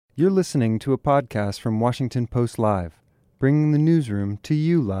You're listening to a podcast from Washington Post Live, bringing the newsroom to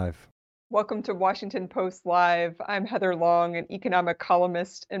you live. Welcome to Washington Post Live. I'm Heather Long, an economic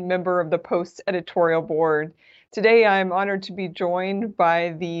columnist and member of the Post editorial board. Today, I'm honored to be joined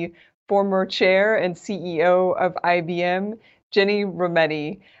by the former chair and CEO of IBM, Ginny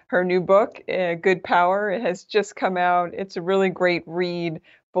Rometty. Her new book, Good Power, it has just come out. It's a really great read,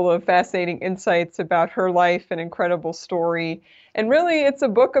 full of fascinating insights about her life and incredible story. And really, it's a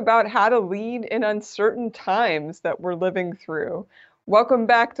book about how to lead in uncertain times that we're living through. Welcome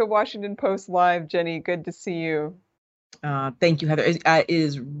back to Washington Post Live, Jenny. Good to see you. Thank you, Heather. It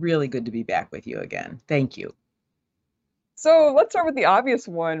is really good to be back with you again. Thank you. So let's start with the obvious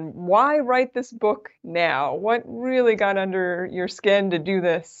one. Why write this book now? What really got under your skin to do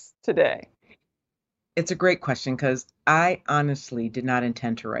this today? It's a great question because I honestly did not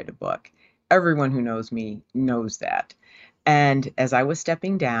intend to write a book. Everyone who knows me knows that. And as I was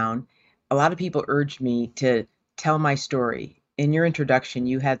stepping down, a lot of people urged me to tell my story. In your introduction,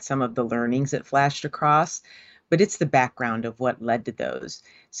 you had some of the learnings that flashed across, but it's the background of what led to those.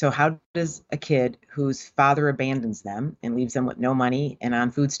 So, how does a kid whose father abandons them and leaves them with no money and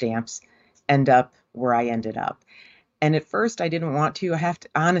on food stamps end up where I ended up? And at first, I didn't want to. I have to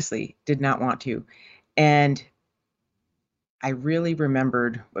honestly did not want to. And I really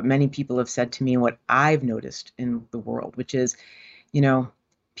remembered what many people have said to me and what I've noticed in the world, which is, you know,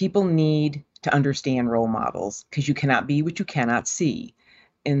 people need to understand role models because you cannot be what you cannot see.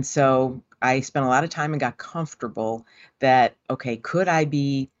 And so I spent a lot of time and got comfortable that, okay, could I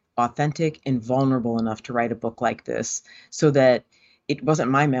be authentic and vulnerable enough to write a book like this so that it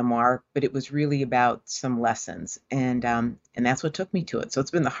wasn't my memoir, but it was really about some lessons, and that's what took me to it. So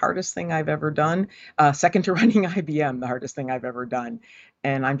it's been the hardest thing I've ever done, second to running IBM, the hardest thing I've ever done,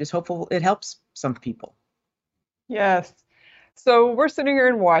 and I'm just hopeful it helps some people. Yes. So we're sitting here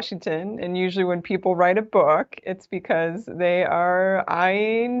in Washington, and usually when people write a book, it's because they are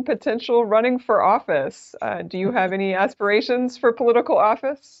eyeing potential running for office. Do you have any aspirations for political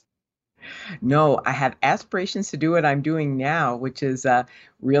office? No, I have aspirations to do what I'm doing now, which is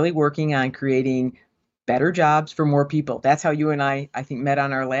really working on creating better jobs for more people. That's how you and I think, met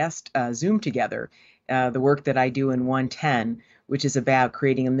on our last Zoom together. The work that I do in 110, which is about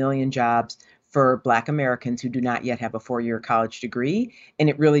creating 1 million jobs for Black Americans who do not yet have a 4-year college degree. And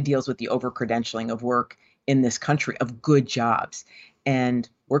it really deals with the over-credentialing of work in this country of good jobs and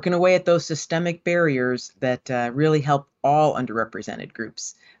working away at those systemic barriers that really help all underrepresented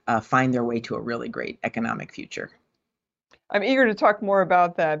groups find their way to a really great economic future. I'm eager to talk more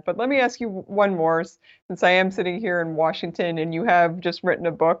about that, but let me ask you one more, since I am sitting here in Washington and you have just written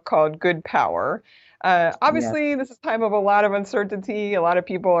a book called Good Power. Yeah. Obviously, this is a time of a lot of uncertainty. A lot of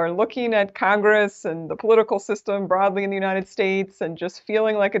people are looking at Congress and the political system broadly in the United States and just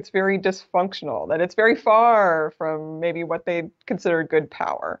feeling like it's very dysfunctional, that it's very far from maybe what they consider good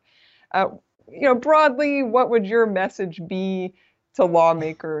power. Uh, broadly, what would your message be to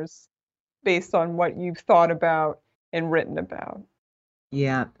lawmakers based on what you've thought about and written about?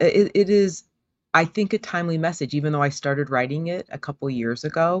 Yeah, it is, I think, a timely message, even though I started writing it a couple years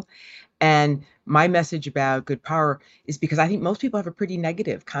ago. And my message about good power is because I think most people have a pretty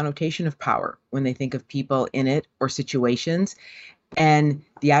negative connotation of power when they think of people in it or situations. And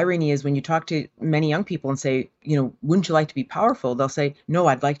the irony is when you talk to many young people and say, wouldn't you like to be powerful? They'll say, no,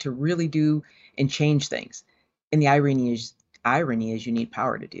 I'd like to really do and change things. And the irony is you need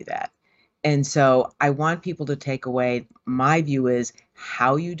power to do that. And so I want people to take away my view is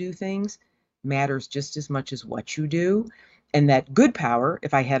how you do things matters just as much as what you do. And that good power,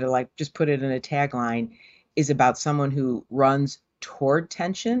 if I had to like just put it in a tagline, is about someone who runs toward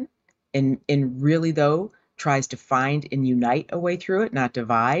tension and really though tries to find and unite a way through it, not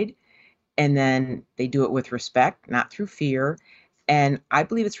divide. And then they do it with respect, not through fear. And I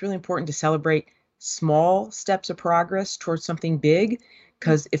believe it's really important to celebrate small steps of progress towards something big.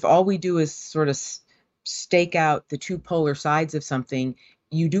 Because if all we do is sort of stake out the two polar sides of something,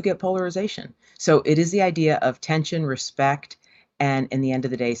 you do get polarization. So it is the idea of tension, respect, and in the end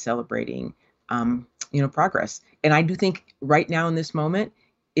of the day, celebrating, progress. And I do think right now in this moment,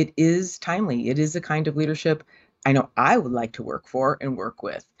 it is timely. It is the kind of leadership I know I would like to work for and work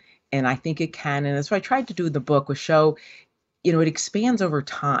with. And I think it can. And that's what I tried to do in the book was show, it expands over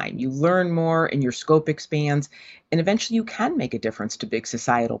time. You learn more and your scope expands. And eventually you can make a difference to big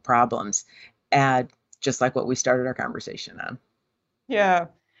societal problems. And just like what we started our conversation on. Yeah.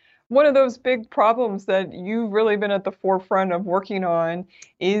 One of those big problems that you've really been at the forefront of working on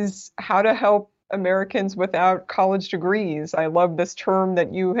is how to help Americans without college degrees. I love this term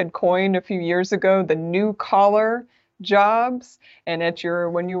that you had coined a few years ago, the new collar jobs. And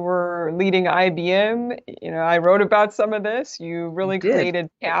when you were leading IBM, I wrote about some of this. You You really did. created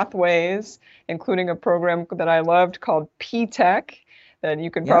pathways, including a program that I loved called P-Tech that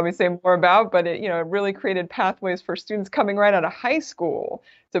you can Yep. probably say more about, but it really created pathways for students coming right out of high school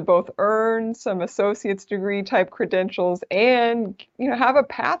to both earn some associate's degree type credentials and, have a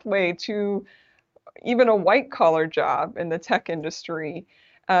pathway to even a white collar job in the tech industry.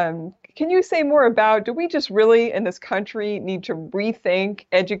 Can you say more about, do we just really in this country need to rethink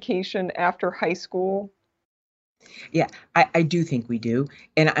education after high school? Yeah, I do think we do.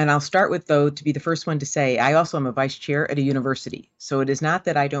 And I'll start with, though, to be the first one to say, I also am a vice chair at a university. So it is not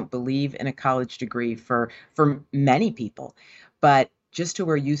that I don't believe in a college degree for many people, but just to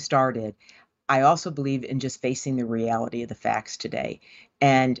where you started, I also believe in just facing the reality of the facts today.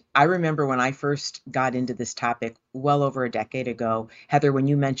 And I remember when I first got into this topic well over a decade ago, Heather, when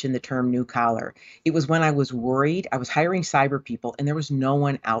you mentioned the term new collar, it was when I was worried. I was hiring cyber people and there was no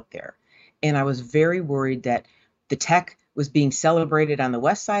one out there. And I was very worried that the tech was being celebrated on the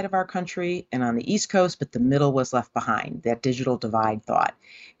west side of our country and on the east coast, but the middle was left behind, that digital divide thought.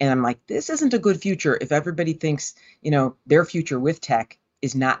 And I'm like, this isn't a good future if everybody thinks, their future with tech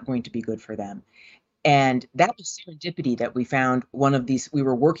is not going to be good for them. And that was serendipity that we found one of these. We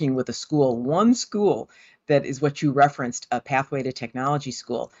were working with one school that is what you referenced, a pathway to technology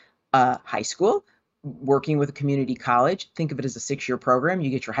school, high school, working with a community college. Think of it as a 6-year program.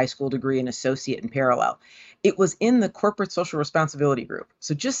 You get your high school degree and associate in parallel. It was in the corporate social responsibility group.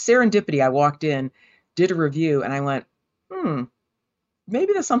 So just serendipity, I walked in, did a review, and I went,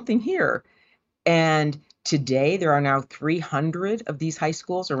 maybe there's something here. And today, there are now 300 of these high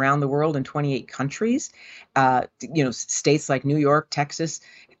schools around the world in 28 countries. States like New York, Texas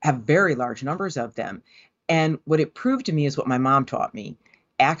have very large numbers of them. And what it proved to me is what my mom taught me.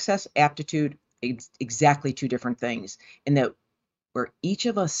 Access, aptitude, exactly two different things. And that where each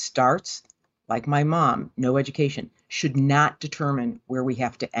of us starts, like my mom, no education, should not determine where we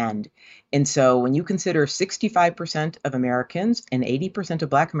have to end. And so when you consider 65% of Americans and 80%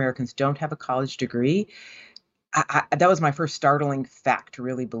 of Black Americans don't have a college degree, that was my first startling fact to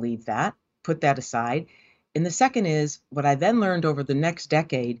really believe that. Put that aside. And the second is what I then learned over the next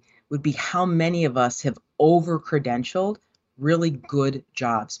decade would be how many of us have over credentialed really good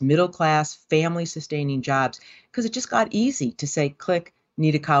jobs, middle class, family sustaining jobs, because it just got easy to say, click,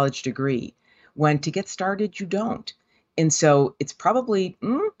 need a college degree, when to get started, you don't. And so it's probably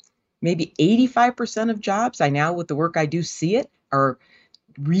maybe 85% of jobs, I now, with the work I do, see it, are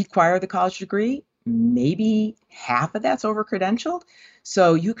require the college degree. Maybe half of that's over credentialed.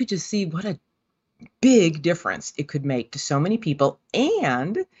 So you could just see what a big difference it could make to so many people.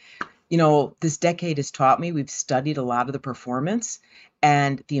 And this decade has taught me, we've studied a lot of the performance,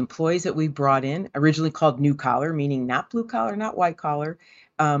 and the employees that we brought in, originally called new collar, meaning not blue collar, not white collar.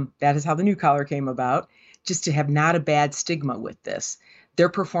 That is how the new collar came about, just to have not a bad stigma with this. They're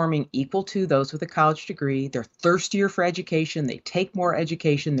performing equal to those with a college degree. They're thirstier for education. They take more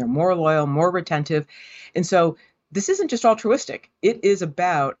education. They're more loyal, more retentive. And so this isn't just altruistic. It is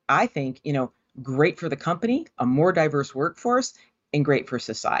about, I think, great for the company, a more diverse workforce, and great for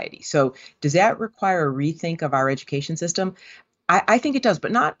society. So does that require a rethink of our education system? I think it does,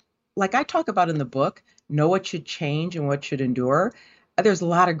 but not like I talk about in the book, know what should change and what should endure. There's a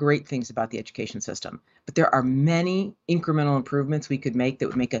lot of great things about the education system, but there are many incremental improvements we could make that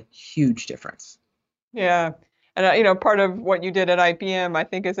would make a huge difference. Yeah. And, part of what you did at IBM, I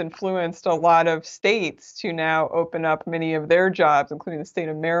think, has influenced a lot of states to now open up many of their jobs, including the state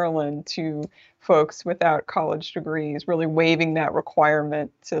of Maryland, to folks without college degrees, really waiving that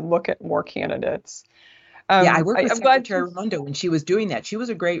requirement to look at more candidates. Yeah, I worked with I'm glad Secretary Raimondo when she was doing that. She was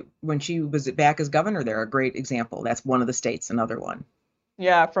when she was back as governor there, a great example. That's one of the states, another one.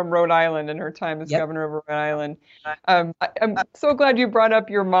 Yeah, from Rhode Island in her time as Yep. governor of Rhode Island. I'm so glad you brought up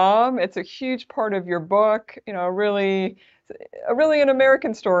your mom. It's a huge part of your book, really an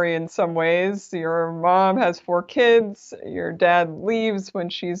American story in some ways. Your mom has 4 kids. Your dad leaves when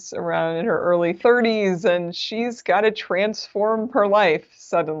she's around in her early 30s, and she's got to transform her life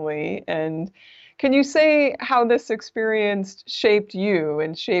suddenly. And can you say how this experience shaped you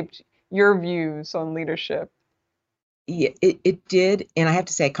and shaped your views on leadership? Yeah, it did. And I have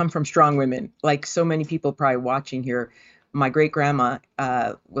to say, I come from strong women. Like so many people probably watching here, my great grandma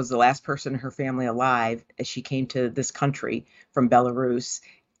was the last person in her family alive as she came to this country from Belarus.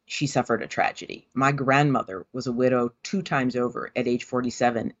 She suffered a tragedy. My grandmother was a widow 2 times over at age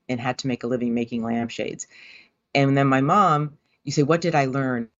 47 and had to make a living making lampshades. And then my mom, you say, what did I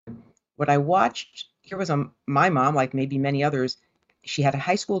learn? What I watched here was my mom, like maybe many others, she had a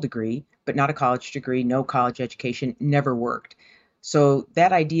high school degree, but not a college degree, no college education, never worked. So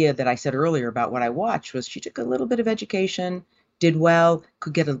that idea that I said earlier about what I watched was she took a little bit of education, did well,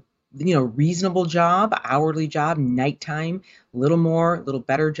 could get a reasonable job, hourly job, nighttime, a little more, a little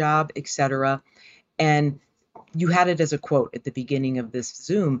better job, etc. And you had it as a quote at the beginning of this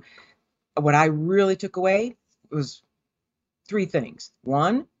Zoom. What I really took away was three things.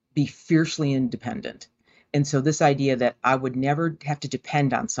 One, be fiercely independent. And so this idea that I would never have to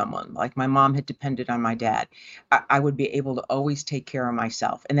depend on someone like my mom had depended on my dad. I would be able to always take care of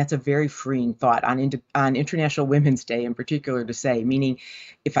myself. And that's a very freeing thought on International Women's Day in particular to say, meaning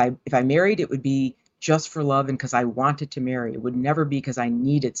if I married, it would be just for love and because I wanted to marry. It would never be because I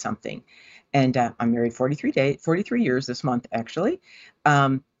needed something. And I'm married 43 years this month, actually.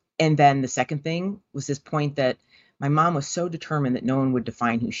 And then the second thing was this point that my mom was so determined that no one would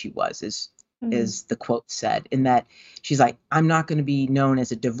define who she was, as the quote said, in that she's like, I'm not going to be known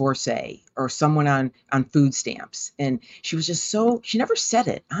as a divorcee or someone on food stamps. And she was just she never said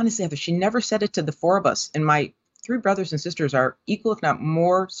it. Honestly, Heather, she never said it to the four of us. And my three brothers and sisters are equal, if not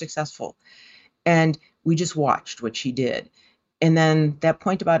more successful. And we just watched what she did. And then that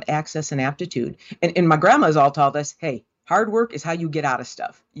point about access and aptitude. And my grandma's all told us, hey, hard work is how you get out of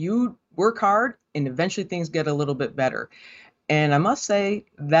stuff. You work hard and eventually things get a little bit better. And I must say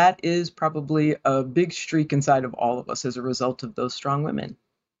that is probably a big streak inside of all of us as a result of those strong women.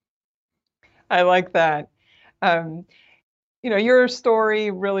 I like that. Your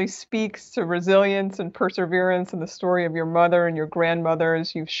story really speaks to resilience and perseverance, and the story of your mother and your grandmother,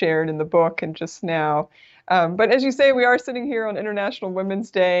 as you've shared in the book and just now. But as you say, we are sitting here on International Women's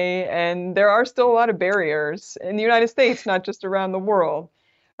Day, and there are still a lot of barriers in the United States, not just around the world,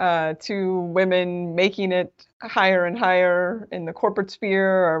 to women making it higher and higher in the corporate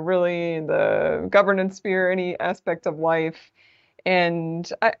sphere, or really in the governance sphere, any aspect of life.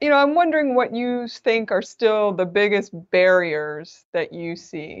 And I'm wondering what you think are still the biggest barriers that you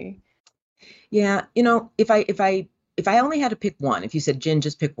see. Yeah, if I only had to pick one, if you said, Jen,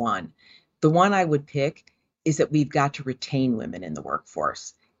 just pick one, the one I would pick is that we've got to retain women in the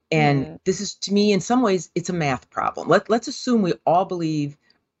workforce. And this is, to me, in some ways, it's a math problem. Let's assume we all believe,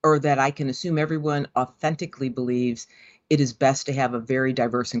 or that I can assume everyone authentically believes it is best to have a very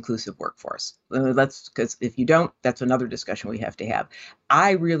diverse, inclusive workforce. Because if you don't, that's another discussion we have to have.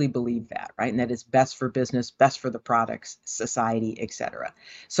 I really believe that, right? And that it's best for business, best for the products, society, et cetera.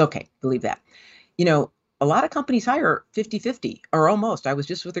 So, okay, believe that. A lot of companies hire 50-50 or almost. I was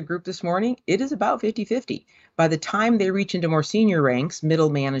just with a group this morning. It is about 50-50. By the time they reach into more senior ranks, middle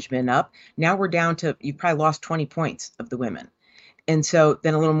management up, now we're down to, you probably lost 20 points of the women. And so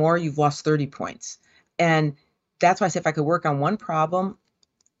then a little more, you've lost 30 points. And that's why I said if I could work on one problem,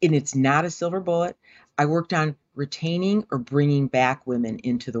 and it's not a silver bullet, I worked on retaining or bringing back women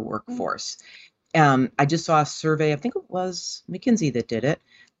into the workforce. I just saw a survey, I think it was McKinsey that did it,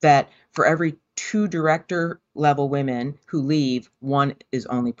 that for every 2 director level women who leave, 1 is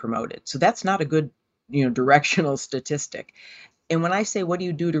only promoted. So that's not a good, directional statistic. And when I say, what do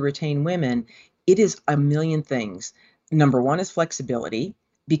you do to retain women? It is a million things. Number 1 is flexibility.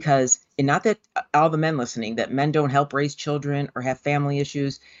 Because, and not that all the men listening, that men don't help raise children or have family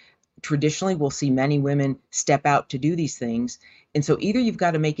issues. Traditionally, we'll see many women step out to do these things. And so either you've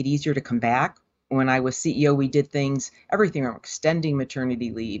got to make it easier to come back. When I was CEO, we did everything from extending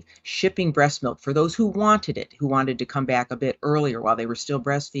maternity leave, shipping breast milk for those who wanted it, who wanted to come back a bit earlier while they were still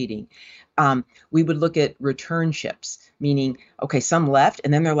breastfeeding. We would look at return ships, meaning, okay, some left,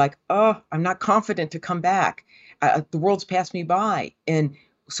 and then they're like, oh, I'm not confident to come back. The world's passed me by. And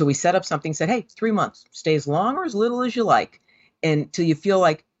so we set up something, said, hey, 3 months, stay as long or as little as you like, until you feel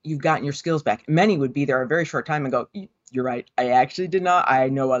like you've gotten your skills back. Many would be there a very short time and go, you're right, I actually did not. I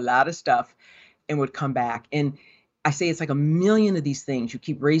know a lot of stuff, and would come back. And I say it's like a million of these things. You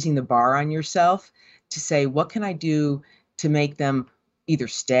keep raising the bar on yourself to say, what can I do to make them either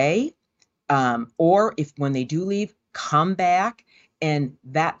stay or if when they do leave, come back. And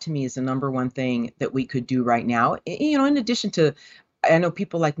that to me is the number one thing that we could do right now. In addition to, I know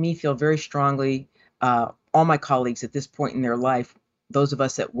people like me feel very strongly, all my colleagues at this point in their life, those of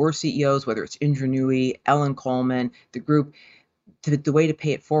us that were CEOs, whether it's Indra Nooyi, Ellen Coleman, the group, the way to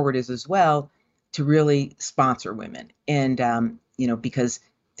pay it forward is as well to really sponsor women. And, because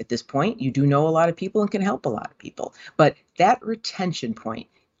at this point, you do know a lot of people and can help a lot of people. But that retention point,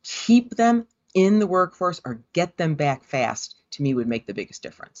 keep them in the workforce or get them back fast, to me would make the biggest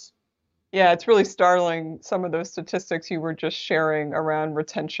difference. Yeah, it's really startling, some of those statistics you were just sharing around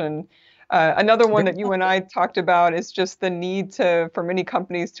retention. Another one that you and I talked about is just the need for many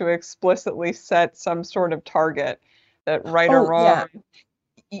companies to explicitly set some sort of target that right or Oh, yeah.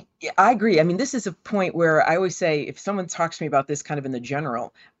 wrong? I agree. I mean, this is a point where I always say if someone talks to me about this kind of in the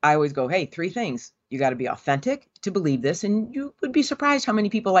general, I always go, hey, three things. You got to be authentic to believe this. And you would be surprised how many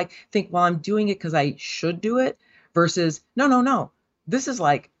people like think, well, I'm doing it because I should do it versus no, no, no. This is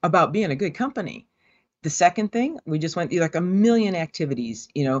like about being a good company. The second thing, we just went through like a million activities,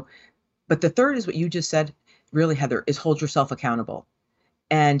 but the third is what you just said, really, Heather, is hold yourself accountable.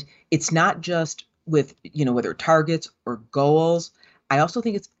 And it's not just with, whether targets or goals. I also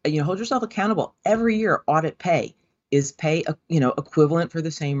think it's, hold yourself accountable. Every year, audit pay. Is pay, equivalent for the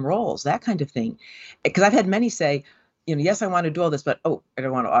same roles, that kind of thing. Because I've had many say, yes, I want to do all this, but oh, I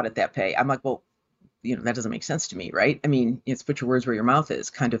don't want to audit that pay. I'm like, well, that doesn't make sense to me, right? I mean, it's put your words where your mouth is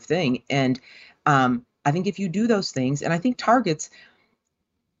kind of thing. And I think if you do those things, and I think targets,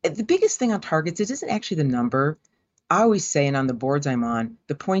 the biggest thing on targets, it isn't actually the number. I always say, and on the boards I'm on,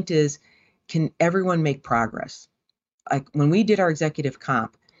 the point is, can everyone make progress? Like when we did our executive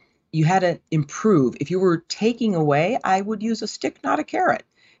comp, you had to improve. If you were taking away, I would use a stick, not a carrot.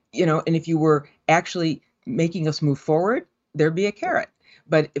 And if you were actually making us move forward, there'd be a carrot.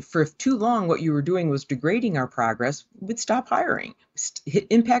 But if for too long, what you were doing was degrading our progress, we'd stop hiring, hit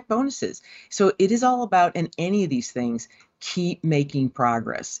impact bonuses. So it is all about, in any of these things, keep making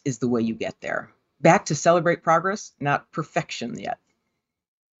progress is the way you get there. Back to celebrate progress, not perfection yet.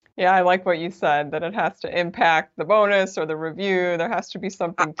 Yeah, I like what you said, that it has to impact the bonus or the review. There has to be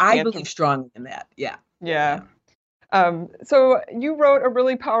something I tangible. believe strongly in that. Yeah. Yeah. So you wrote a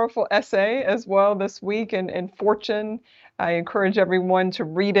really powerful essay as well this week in Fortune. I encourage everyone to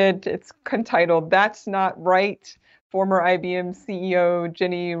read it. It's entitled "That's Not Right." Former IBM CEO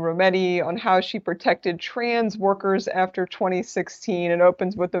Ginni Rometty on how she protected trans workers after 2016. It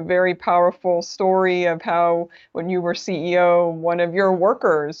opens with a very powerful story of how, when you were CEO, one of your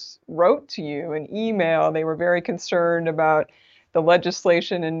workers wrote to you an email. They were very concerned about the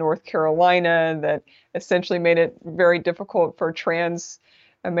legislation in North Carolina that essentially made it very difficult for trans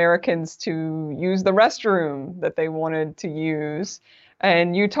Americans to use the restroom that they wanted to use.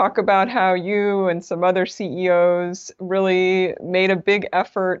 And you talk about how you and some other CEOs really made a big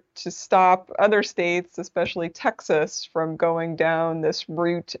effort to stop other states, especially Texas, from going down this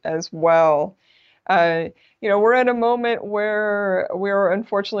route as well. Uh, we're at a moment where we're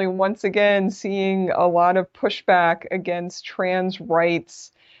unfortunately once again seeing a lot of pushback against trans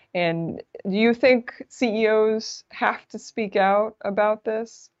rights. And do you think CEOs have to speak out about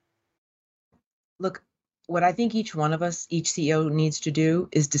this? Look, what I think each one of us, each CEO needs to do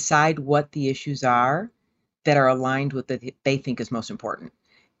is decide what the issues are that are aligned with that they think is most important,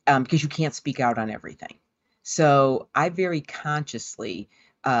 because you can't speak out on everything. So I very consciously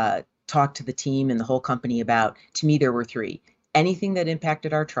talked to the team and the whole company about, to me, there were three. Anything that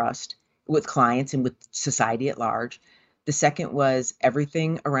impacted our trust with clients and with society at large. The second was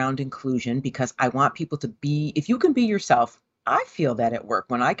everything around inclusion, because I want people to be, if you can be yourself, I feel that at work.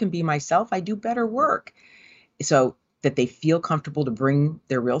 When I can be myself, I do better work. So that they feel comfortable to bring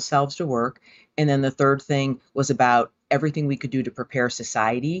their real selves to work. And then the third thing was about everything we could do to prepare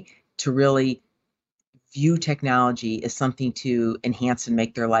society to really view technology as something to enhance and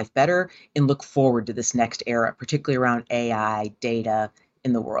make their life better and look forward to this next era, particularly around AI, data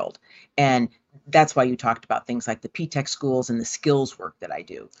in the world. And that's why you talked about things like the P-Tech schools and the skills work that I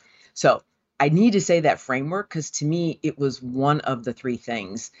do. So I need to say that framework because to me, it was one of the three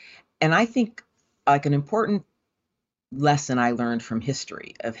things. And I think like an important lesson I learned from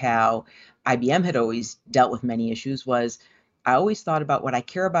history of how IBM had always dealt with many issues was I always thought about what I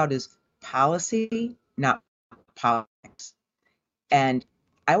care about is policy, not politics. And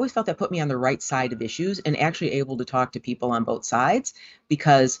I always felt that put me on the right side of issues and actually able to talk to people on both sides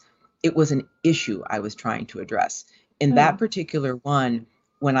because it was an issue I was trying to address. In that particular one,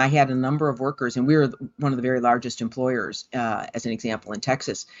 when I had a number of workers, and we were one of the very largest employers, as an example, in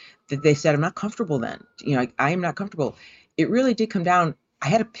Texas, that they said, I'm not comfortable then. I am not comfortable. It really did come down. I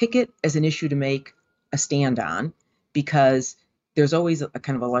had to pick it as an issue to make a stand on because there's always a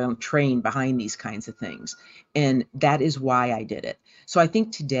kind of a long train behind these kinds of things. And that is why I did it. So I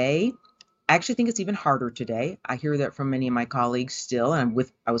think today, I actually think it's even harder today. I hear that from many of my colleagues still, and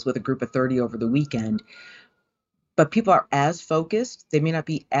I was with a group of 30 over the weekend. But people are as focused. They may not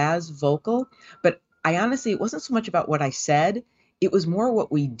be as vocal, but I honestly, it wasn't so much about what I said. It was more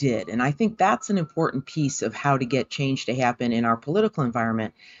what we did. And I think that's an important piece of how to get change to happen in our political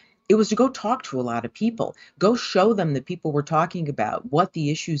environment. It was to go talk to a lot of people, go show them the people we're talking about, what the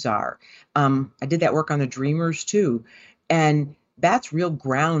issues are. I did that work on the Dreamers too. And that's real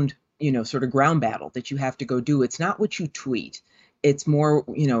ground, sort of ground battle that you have to go do. It's not what you tweet. It's more,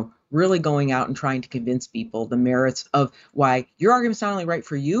 really going out and trying to convince people the merits of why your argument's not only right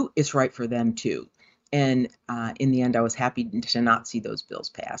for you, it's right for them too. And in the end, I was happy to not see those bills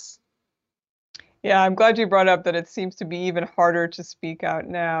pass. Yeah, I'm glad you brought up that it seems to be even harder to speak out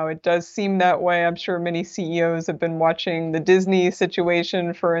now. It does seem that way. I'm sure many CEOs have been watching the Disney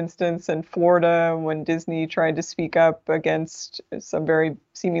situation, for instance, in Florida, when Disney tried to speak up against some very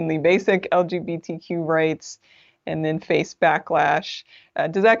seemingly basic LGBTQ rights and then face backlash.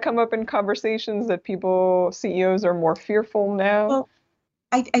 Does that come up in conversations that CEOs are more fearful now? Well,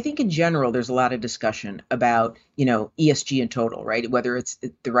 I think in general, there's a lot of discussion about, ESG in total, right? Whether it's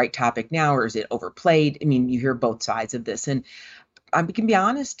the right topic now or is it overplayed? I mean, you hear both sides of this. And I can be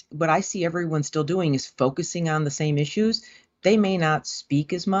honest, what I see everyone still doing is focusing on the same issues. They may not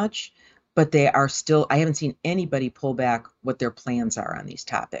speak as much, but they are still, I haven't seen anybody pull back what their plans are on these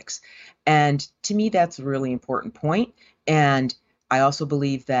topics. And to me, that's a really important point. And I also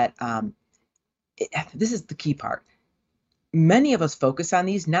believe that this is the key part. Many of us focus on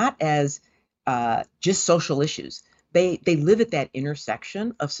these not as just social issues. They live at that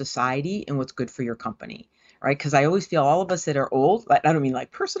intersection of society and what's good for your company, right? Because I always feel all of us that are old, like, I don't mean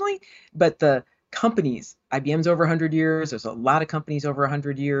like personally, but the companies, IBM's over 100 years, there's a lot of companies over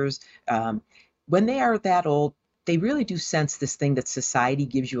 100 years. When they are that old, they really do sense this thing that society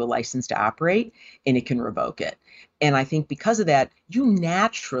gives you a license to operate and it can revoke it. And I think because of that, you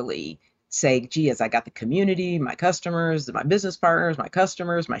naturally say, gee, as I got the community, my customers, my business partners, my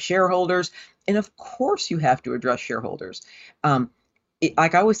customers, my shareholders, and of course you have to address shareholders.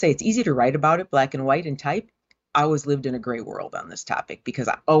 Like I always say, it's easy to write about it, black and white and type. I always lived in a gray world on this topic because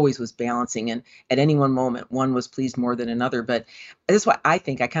I always was balancing, and at any one moment, one was pleased more than another. But that's why I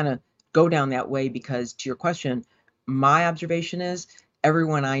think I kind of go down that way because to your question, my observation is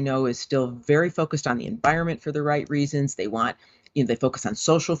everyone I know is still very focused on the environment for the right reasons. They want they focus on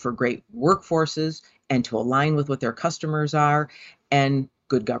social for great workforces and to align with what their customers are. And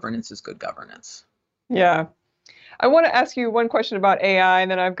good governance is good governance. Yeah. I want to ask you one question about AI,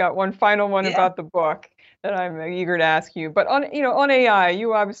 and then I've got one final one Yeah. about the book that I'm eager to ask you. But on AI,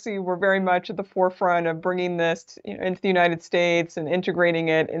 you obviously were very much at the forefront of bringing this, into the United States and integrating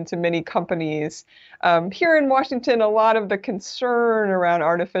it into many companies. Here in Washington, a lot of the concern around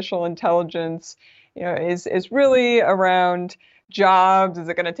artificial intelligence, is really around jobs. Is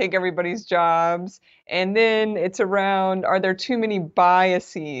it going to take everybody's jobs? And then it's around, are there too many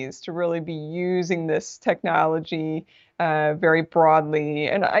biases to really be using this technology very broadly?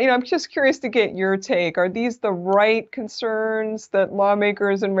 And I'm just curious to get your take. Are these the right concerns that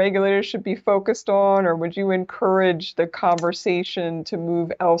lawmakers and regulators should be focused on, or would you encourage the conversation to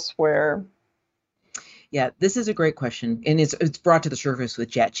move elsewhere? Yeah, this is a great question. And it's brought to the surface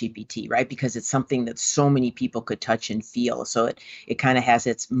with ChatGPT, right? Because it's something that so many people could touch and feel. So it kind of has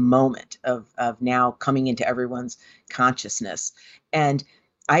its moment of now coming into everyone's consciousness. And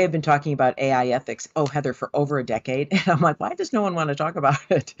I have been talking about AI ethics, oh, Heather, for over a decade. And I'm like, why does no one want to talk about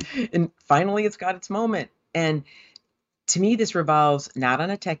it? And finally, it's got its moment. And to me, this revolves not on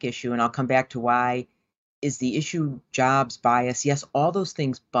a tech issue. And I'll come back to why is the issue jobs, bias? Yes, all those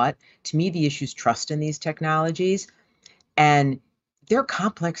things. But to me, the issue is trust in these technologies. And they're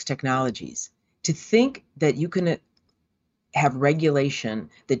complex technologies. To think that you can have regulation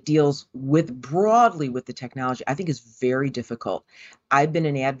that deals with broadly with the technology, I think is very difficult. I've been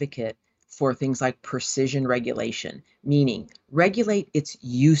an advocate for things like precision regulation, meaning regulate its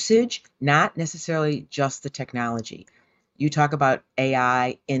usage, not necessarily just the technology. You talk about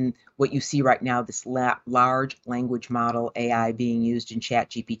AI in what you see right now, this large language model AI being used in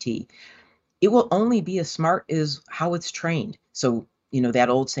ChatGPT. It will only be as smart as how it's trained. So, that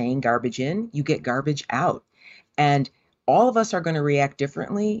old saying, garbage in, you get garbage out. And all of us are going to react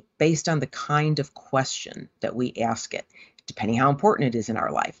differently based on the kind of question that we ask it, depending how important it is in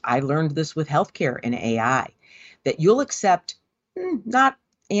our life. I learned this with healthcare and AI, that you'll accept not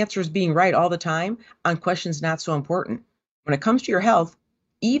answers being right all the time on questions not so important. When it comes to your health,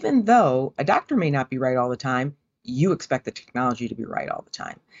 even though a doctor may not be right all the time, you expect the technology to be right all the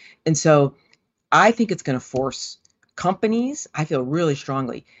time. And so I think it's going to force companies, I feel really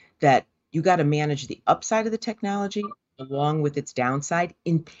strongly that you got to manage the upside of the technology along with its downside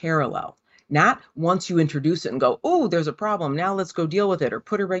in parallel. Not once you introduce it and go, oh, there's a problem. Now let's go deal with it or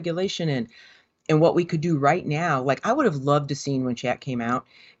put a regulation in. And what we could do right now, like I would have loved to seen when chat came out,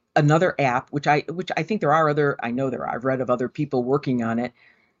 another app, which I think there are other, I know there are, I've read of other people working on it,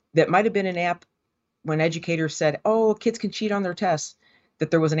 that might have been an app when educators said, oh, kids can cheat on their tests,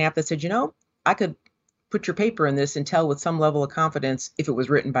 that there was an app that said, I could put your paper in this and tell with some level of confidence if it was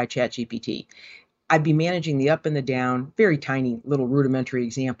written by ChatGPT. I'd be managing the up and the down, very tiny little rudimentary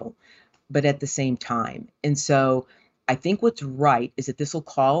example, but at the same time. And so I think what's right is that this will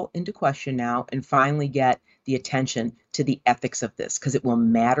call into question now and finally get the attention to the ethics of this, because it will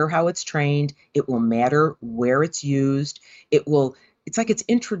matter how it's trained, it will matter where it's used, it's like its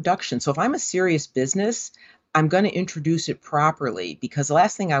introduction. So if I'm a serious business, I'm going to introduce it properly, because the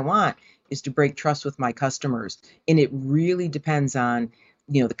last thing I want is to break trust with my customers. And it really depends on,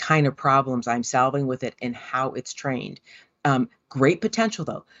 the kind of problems I'm solving with it and how it's trained. Great potential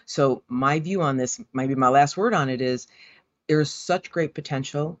though. So my view on this, maybe my last word on it is, there's such great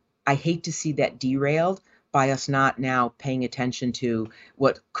potential. I hate to see that derailed by us not now paying attention to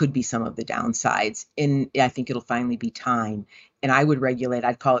what could be some of the downsides. And I think it'll finally be time. And I would regulate,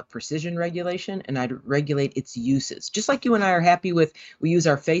 I'd call it precision regulation, and I'd regulate its uses. Just like you and I are happy with, we use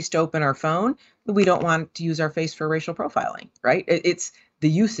our face to open our phone, but we don't want to use our face for racial profiling, right? It's the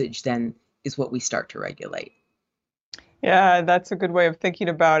usage then is what we start to regulate. Yeah, that's a good way of thinking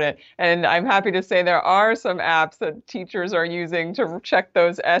about it. And I'm happy to say there are some apps that teachers are using to check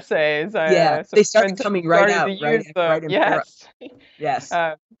those essays. Yeah, Some they started friends coming right started out, to use right, them. right in Para. Yes.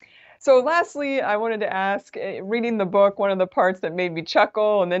 Yes. So lastly, I wanted to ask, reading the book, one of the parts that made me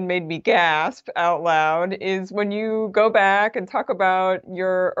chuckle and then made me gasp out loud is when you go back and talk about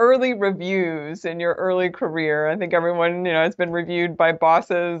your early reviews in your early career. I think everyone, has been reviewed by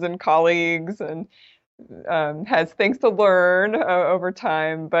bosses and colleagues and has things to learn over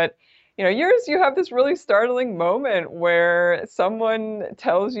time. But yours, you have this really startling moment where someone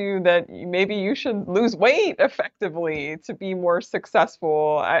tells you that maybe you should lose weight effectively to be more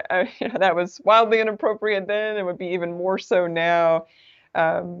successful. That was wildly inappropriate then. It would be even more so now.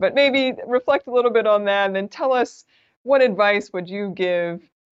 But maybe reflect a little bit on that, and then tell us, what advice would you give,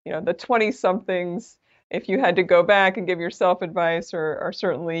 the 20-somethings, if you had to go back and give yourself advice, or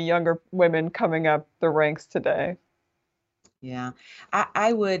certainly younger women coming up the ranks today? Yeah,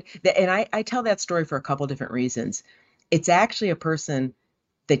 I would, and I tell that story for a couple different reasons. It's actually a person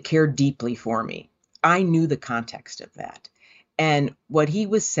that cared deeply for me. I knew the context of that. And what he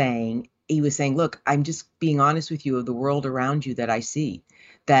was saying, look, I'm just being honest with you of the world around you that I see,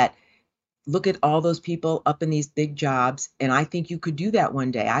 that look at all those people up in these big jobs, and I think you could do that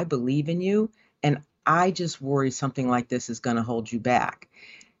one day. I believe in you, and I just worry something like this is going to hold you back.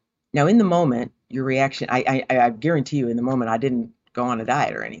 Now, in the moment, your reaction, I guarantee you, in the moment, I didn't go on a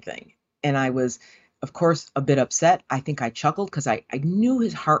diet or anything. And I was, of course, a bit upset. I think I chuckled because I knew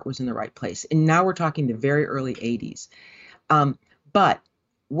his heart was in the right place. And now we're talking the very early 80s. But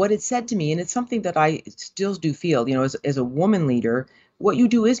what it said to me, and it's something that I still do feel, as a woman leader, what you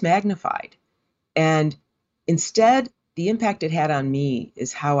do is magnified. And instead, the impact it had on me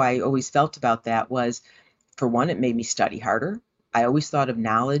is how I always felt about that was, for one, it made me study harder. I always thought of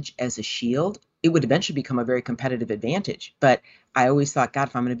knowledge as a shield. It would eventually become a very competitive advantage. But I always thought, God,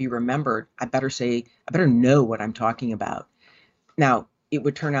 if I'm going to be remembered, I better know what I'm talking about. Now, it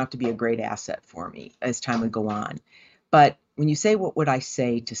would turn out to be a great asset for me as time would go on. But when you say, what would I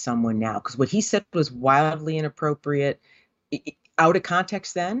say to someone now? Because what he said was wildly inappropriate, out of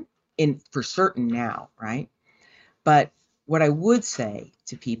context then, and for certain now, right? But what I would say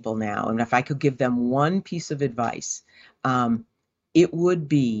to people now, and if I could give them one piece of advice, it would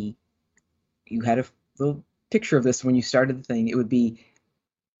be, you had a little picture of this when you started the thing, it would be,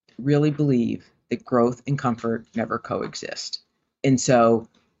 really believe that growth and comfort never coexist. And so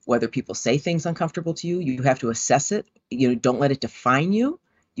whether people say things uncomfortable to you, you have to assess it. Don't let it define you.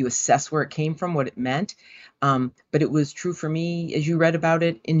 You assess where it came from, what it meant. But it was true for me, as you read about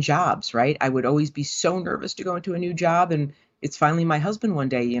it, in jobs, right? I would always be so nervous to go into a new job. And it's finally my husband one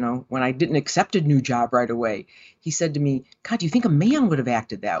day, when I didn't accept a new job right away, he said to me, God, do you think a man would have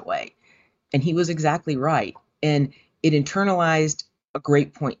acted that way? And he was exactly right. And it internalized a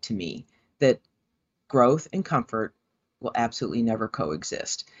great point to me, that growth and comfort will absolutely never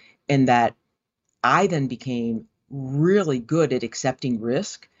coexist. And that I then became really good at accepting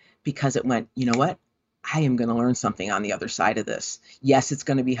risk, because it went, you know what? I am going to learn something on the other side of this. Yes, it's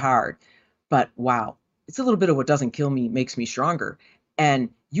going to be hard, but wow, it's a little bit of what doesn't kill me makes me stronger. And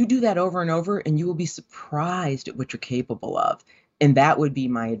you do that over and over, and you will be surprised at what you're capable of. And that would be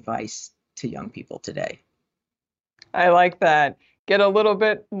my advice to young people today. I like that. Get a little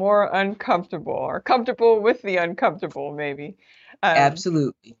bit more uncomfortable, or comfortable with the uncomfortable, maybe.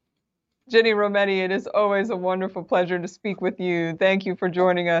 Absolutely. Ginny Rometty, it is always a wonderful pleasure to speak with you. Thank you for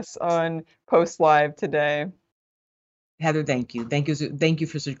joining us on Post Live today. Heather, thank you. Thank you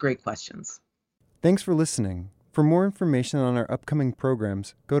for such great questions. Thanks for listening. For more information on our upcoming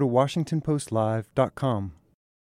programs, go to WashingtonPostLive.com.